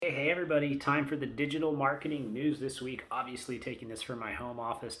Hey everybody, time for the digital marketing news this week. Obviously, taking this from my home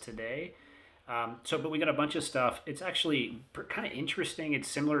office today. But we got a bunch of stuff. It's actually kind of interesting. It's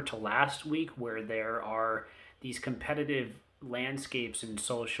similar to last week where there are these competitive landscapes in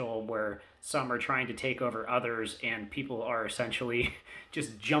social where some are trying to take over others, and people are essentially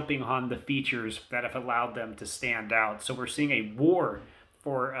just jumping on the features that have allowed them to stand out. So we're seeing a war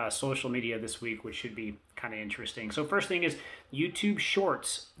for social media this week, which should be kind of interesting. So first thing is YouTube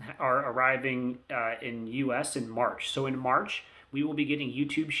Shorts are arriving in US in March. So in March, we will be getting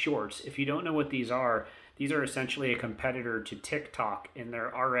YouTube Shorts. If you don't know what these are essentially a competitor to TikTok, and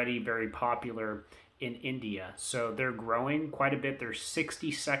they're already very popular in India. So they're growing quite a bit. They're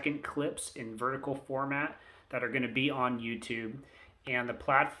 60-second clips in vertical format that are going to be on YouTube. And the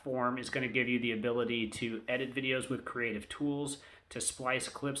platform is going to give you the ability to edit videos with creative tools, to splice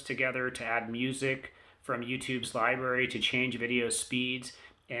clips together, to add music from YouTube's library, to change video speeds,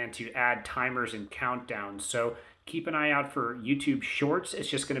 and to add timers and countdowns. So keep an eye out for YouTube Shorts. It's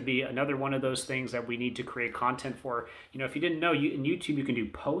just going to be another one of those things that we need to create content for. You know, if you didn't know, in YouTube you can do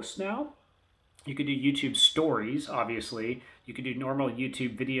posts now. You can do YouTube stories, obviously. You can do normal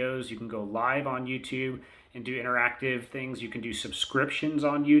YouTube videos. You can go live on YouTube and do interactive things. You can do subscriptions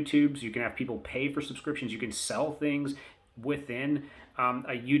on YouTube. So you can have people pay for subscriptions. You can sell things within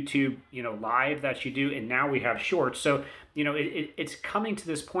a YouTube, live that you do. And now we have shorts. So, it's coming to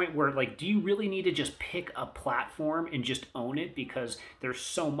this point where, like, do you really need to just pick a platform and just own it? Because there's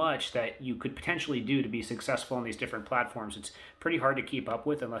so much that you could potentially do to be successful on these different platforms. It's pretty hard to keep up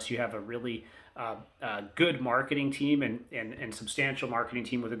with unless you have a really good marketing team and substantial marketing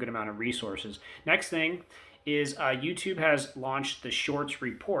team with a good amount of resources. Next thing is YouTube has launched the Shorts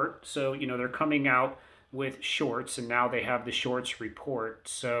Report. So, they're coming out with shorts, and now they have the Shorts Report.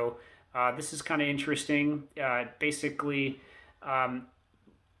 So this is kind of interesting. Basically,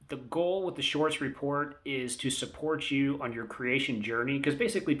 the goal with the Shorts Report is to support you on your creation journey, because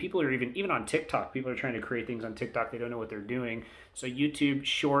basically people are even on TikTok, people are trying to create things on TikTok. They don't know what they're doing. So YouTube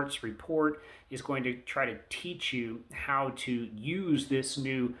Shorts Report is going to try to teach you how to use this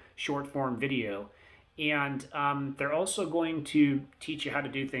new short form video. And they're also going to teach you how to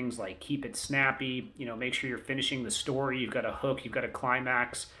do things like keep it snappy, make sure you're finishing the story. You've got a hook, you've got a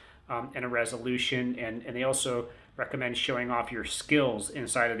climax, and a resolution. And they also recommend showing off your skills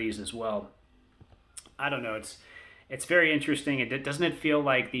inside of these as well. I don't know. It's very interesting. Doesn't it feel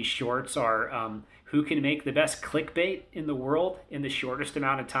like these shorts are who can make the best clickbait in the world in the shortest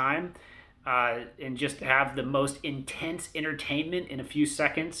amount of time, and just have the most intense entertainment in a few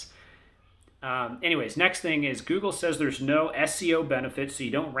seconds? Anyways, next thing is Google says there's no SEO benefit, so you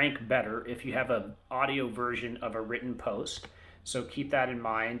don't rank better if you have an audio version of a written post. So keep that in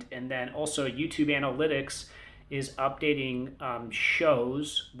mind. And then also YouTube Analytics is updating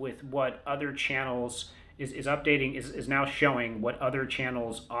shows with what other channels is now showing what other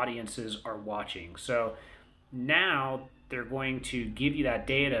channels audiences are watching. So now they're going to give you that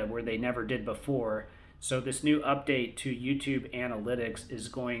data where they never did before. So this new update to YouTube Analytics is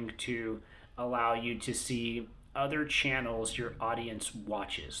going to allow you to see other channels your audience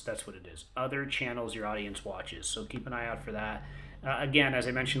watches. That's what it is. Other channels your audience watches. So keep an eye out for that. Again, as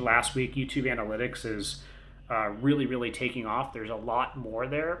I mentioned last week, YouTube Analytics is really, really taking off. There's a lot more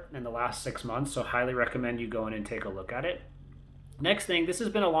there in the last 6 months, so highly recommend you go in and take a look at it. Next thing, this has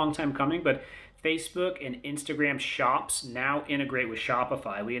been a long time coming, but Facebook and Instagram shops now integrate with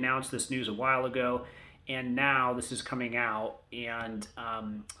Shopify. We announced this news a while ago, and now this is coming out. And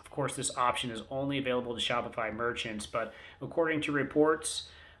of course, this option is only available to Shopify merchants, but according to reports,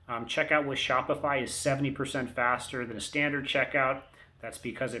 checkout with Shopify is 70% faster than a standard checkout. That's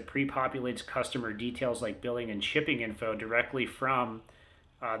because it pre-populates customer details like billing and shipping info directly from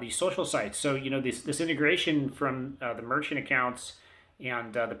these social sites. So, this integration from the merchant accounts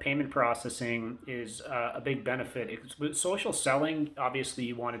and the payment processing is a big benefit. With social selling, obviously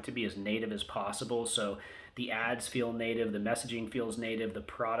you want it to be as native as possible. So the ads feel native, the messaging feels native, the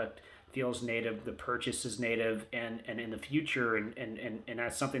product feels native, the purchase is native. And in the future, and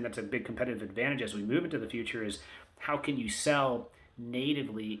that's something that's a big competitive advantage as we move into the future, is how can you sell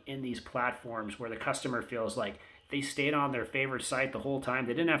natively in these platforms where the customer feels like they stayed on their favorite site the whole time.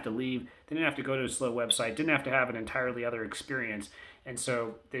 They didn't have to leave. They didn't have to go to a slow website. Didn't have to have an entirely other experience. And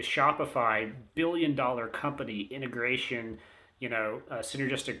so this Shopify billion-dollar company integration,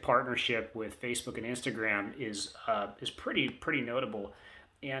 synergistic partnership with Facebook and Instagram is pretty notable,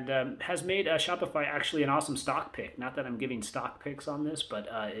 and has made Shopify actually an awesome stock pick. Not that I'm giving stock picks on this, but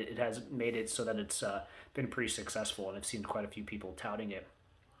it has made it so that it's been pretty successful, and I've seen quite a few people touting it.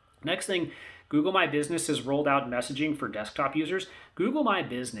 Next thing, Google My Business has rolled out messaging for desktop users. Google My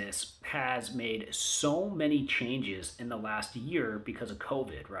Business has made so many changes in the last year because of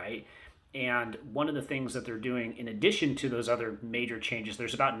COVID, right? And one of the things that they're doing, in addition to those other major changes,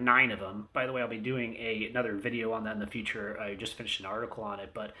 there's about 9 of them. By the way, I'll be doing another video on that in the future. I just finished an article on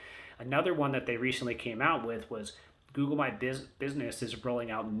it. But another one that they recently came out with was Google My Business is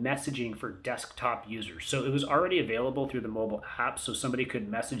rolling out messaging for desktop users. So it was already available through the mobile app. So somebody could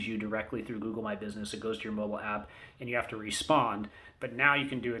message you directly through Google My Business. It goes to your mobile app and you have to respond. But now you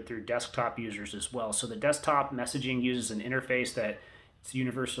can do it through desktop users as well. So the desktop messaging uses an interface that it's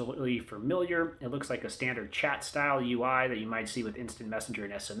universally familiar. It looks like a standard chat style UI that you might see with Instant Messenger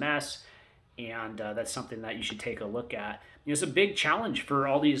and SMS. And that's something that you should take a look at. It's a big challenge for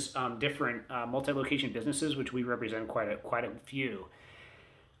all these different multi-location businesses, which we represent quite a few.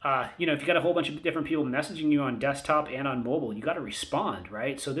 If you got a whole bunch of different people messaging you on desktop and on mobile, you got to respond,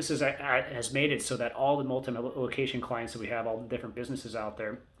 right? So this has made it so that all the multi-location clients that we have, all the different businesses out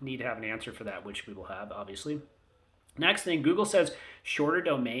there, need to have an answer for that, which we will have, obviously. Next thing, Google says shorter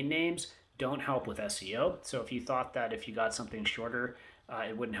domain names don't help with SEO. So if you thought that if you got something shorter,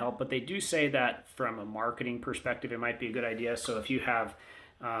 it wouldn't help. But they do say that from a marketing perspective, it might be a good idea. So if you have,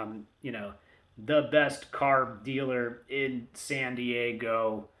 the best car dealer in San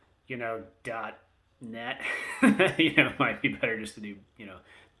Diego, .net, it might be better just to do,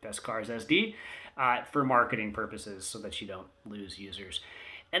 best cars SD for marketing purposes so that you don't lose users.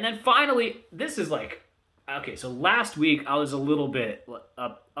 And then finally, this is like, okay, so last week I was a little bit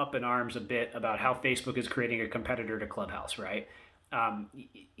up in arms a bit about how Facebook is creating a competitor to Clubhouse, right?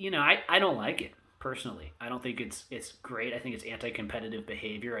 I don't like it personally. I don't think it's great. I think it's anti-competitive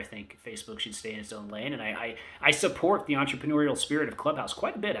behavior. I think Facebook should stay in its own lane, and I support the entrepreneurial spirit of Clubhouse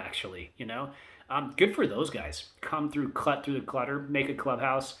quite a bit, actually. Good for those guys. Come through the clutter, make a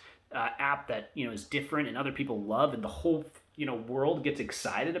Clubhouse app that is different and other people love, and the whole world gets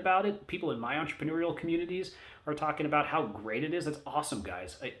excited about it. People in my entrepreneurial communities are talking about how great it is. That's awesome,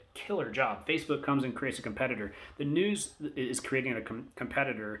 guys. A killer job. Facebook comes and creates a competitor. The news is creating a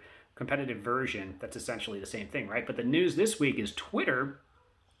competitive version that's essentially the same thing, right? But the news this week is Twitter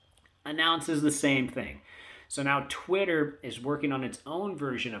announces the same thing. So now Twitter is working on its own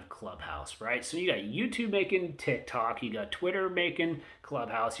version of Clubhouse, right? So you got YouTube making TikTok, you got Twitter making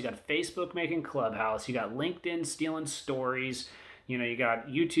Clubhouse, you got Facebook making Clubhouse, you got LinkedIn stealing stories, you got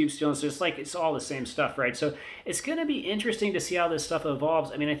YouTube stealing. So it's all the same stuff, right? So it's going to be interesting to see how this stuff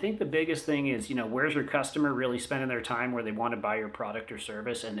evolves. I mean, I think the biggest thing is, where's your customer really spending their time where they want to buy your product or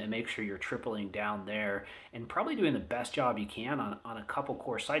service, and make sure you're tripling down there and probably doing the best job you can on a couple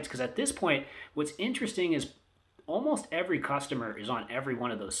core sites. Because at this point, what's interesting is almost every customer is on every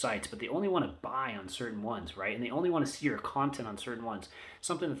one of those sites, but they only want to buy on certain ones, right? And they only want to see your content on certain ones.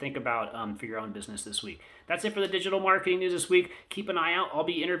 Something to think about for your own business this week. That's it for the digital marketing news this week. Keep an eye out. I'll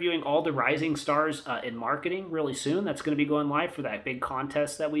be interviewing all the rising stars in marketing really soon. That's going to be going live for that big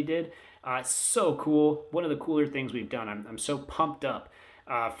contest that we did. So cool. One of the cooler things we've done. I'm so pumped up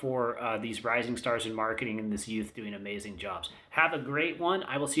for these rising stars in marketing and this youth doing amazing jobs. Have a great one.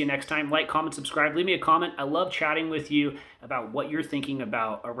 I will see you next time. Like, comment, subscribe. Leave me a comment. I love chatting with you about what you're thinking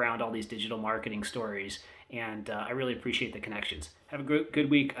about around all these digital marketing stories, and I really appreciate the connections. Have a good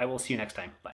week. I will see you next time. Bye.